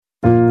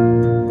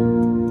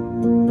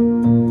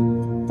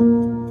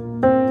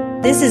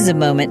This is a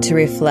moment to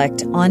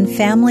reflect on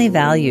family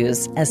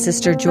values as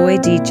Sister Joy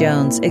D.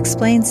 Jones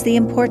explains the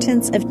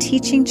importance of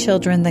teaching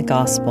children the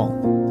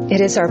gospel.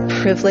 It is our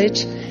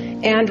privilege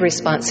and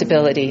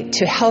responsibility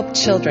to help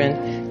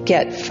children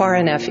get far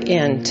enough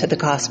into the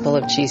gospel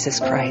of Jesus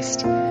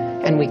Christ,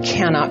 and we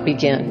cannot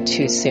begin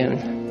too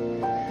soon.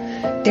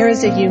 There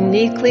is a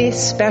uniquely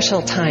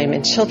special time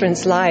in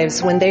children's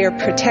lives when they are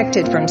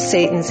protected from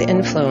Satan's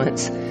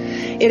influence.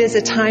 It is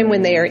a time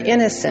when they are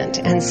innocent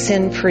and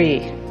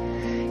sin-free.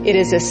 It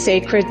is a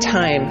sacred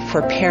time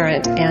for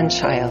parent and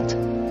child.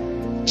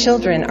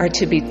 Children are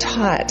to be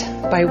taught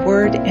by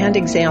word and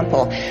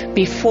example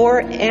before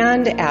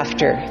and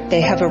after they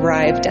have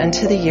arrived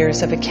unto the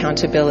years of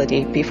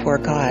accountability before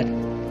God.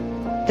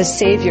 The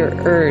Savior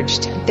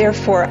urged,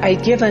 "Therefore I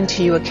give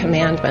unto you a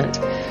commandment,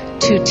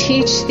 to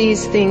teach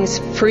these things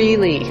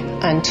freely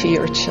unto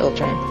your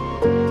children."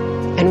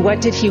 And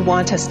what did he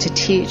want us to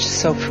teach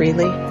so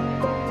freely?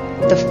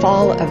 The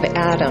fall of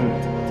Adam,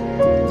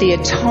 the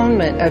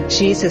atonement of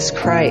Jesus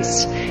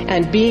Christ,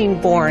 and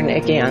being born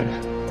again.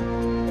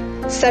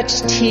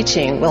 Such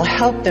teaching will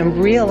help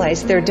them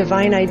realize their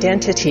divine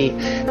identity,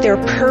 their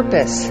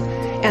purpose,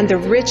 and the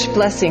rich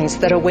blessings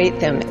that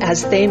await them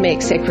as they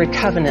make sacred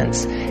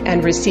covenants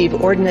and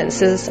receive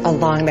ordinances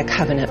along the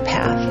covenant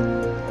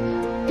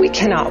path. We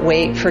cannot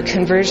wait for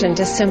conversion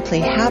to simply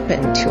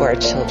happen to our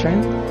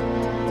children.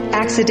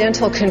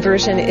 Accidental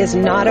conversion is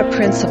not a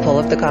principle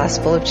of the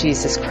gospel of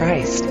Jesus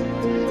Christ.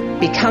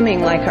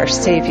 Becoming like our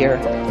Savior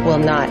will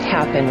not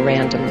happen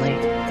randomly.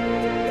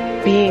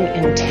 Being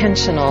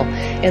intentional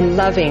in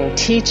loving,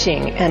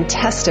 teaching, and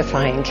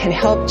testifying can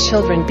help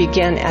children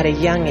begin at a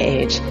young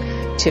age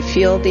to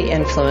feel the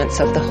influence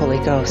of the Holy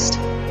Ghost.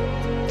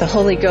 The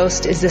Holy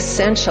Ghost is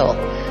essential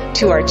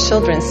to our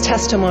children's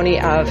testimony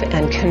of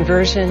and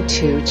conversion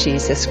to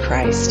Jesus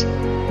Christ.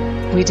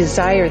 We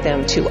desire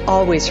them to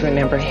always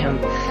remember Him,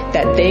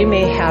 that they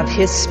may have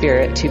His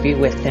Spirit to be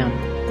with them.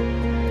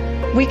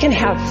 We can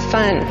have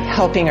fun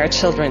helping our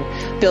children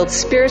build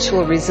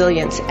spiritual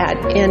resilience at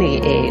any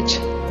age.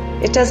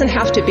 It doesn't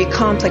have to be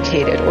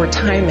complicated or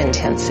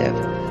time-intensive.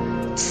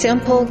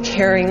 Simple,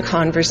 caring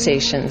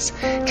conversations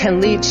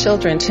can lead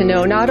children to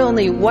know not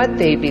only what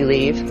they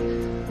believe,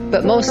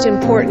 but most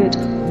important,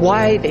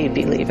 why they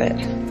believe it.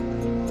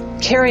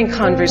 Caring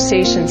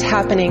conversations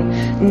happening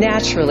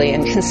naturally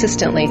and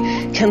consistently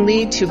can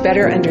lead to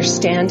better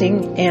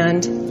understanding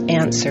and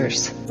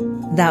answers.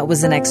 That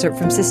was an excerpt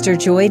from Sister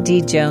Joy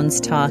D.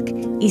 Jones' talk,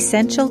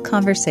 Essential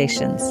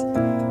Conversations.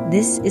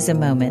 This is a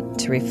moment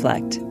to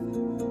reflect.